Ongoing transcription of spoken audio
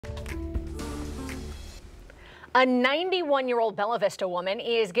A 91-year-old Bella Vista woman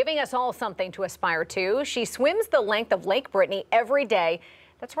is giving us all something to aspire to. She swims the length of Lake Brittany every day.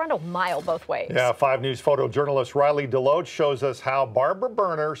 That's around a mile both ways. Yeah, 5 News photojournalist Riley Deloach shows us how Barbara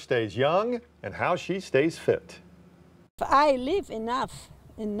Burner stays young and how she stays fit. If I live enough,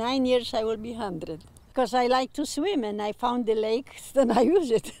 in 9 years I will be 100. Because I like to swim and I found the lake, then I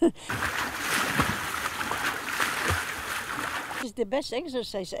use it. It's the best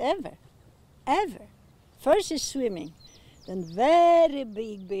exercise ever, ever. First is swimming, then very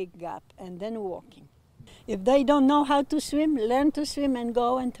big gap, and then walking. If they don't know how to swim, learn to swim and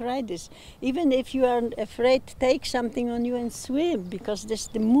go and try this. Even if you are afraid, take something on you and swim, because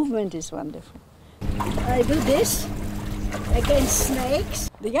the movement is wonderful. I do this against snakes.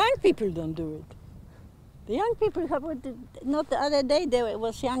 The young people don't do it. The young people have, not the other day, there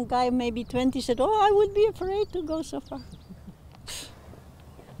was a young guy, maybe 20, said, oh, I would be afraid to go so far.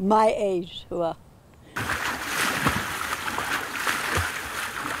 My age, well.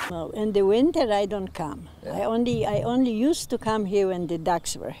 No, in the winter I don't come. Yeah. I only used to come here when the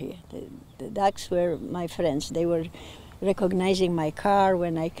ducks were here. The ducks were my friends. They were recognizing my car.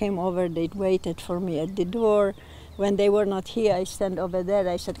 When I came over, they waited for me at the door. When they were not here, I stand over there.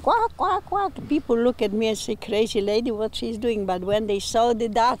 I said, quack, quack, quack. People look at me and say, crazy lady, what she's doing. But when they saw the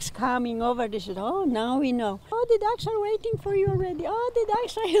ducks coming over, they said, oh, now we know. Oh, the ducks are waiting for you already. Oh, the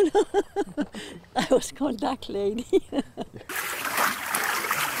ducks are, you know. I was called duck lady.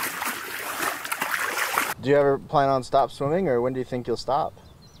 Do you ever plan on stop swimming, or when do you think you'll stop?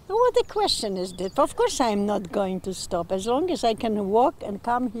 What a question is that? Of course I'm not going to stop. As long as I can walk and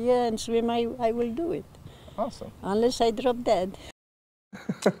come here and swim, I will do it. Awesome. Unless I drop dead.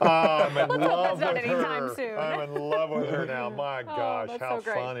 I'm in love not with anytime her. soon. I'm in love with her now. My gosh, how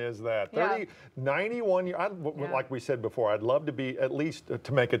so fun is that? Yeah. 91 years, like we said before, I'd love to be at least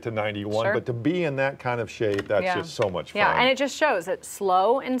to make it to 91, Sure. but to be in that kind of shape, that's just so much fun. Yeah, and it just shows that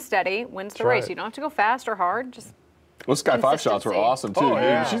slow and steady wins the race. You don't have to go fast or hard, just Well, Sky 5 shots were awesome, too. Oh,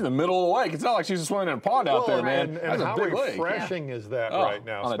 yeah. She's in the middle of the lake. It's not like she's swimming in a pond out there, man. And That's how a big lake. refreshing is that right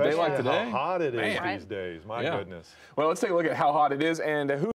now? On a day like today? How hot it is Man. these days. My goodness. Well, let's take a look at how hot it is and who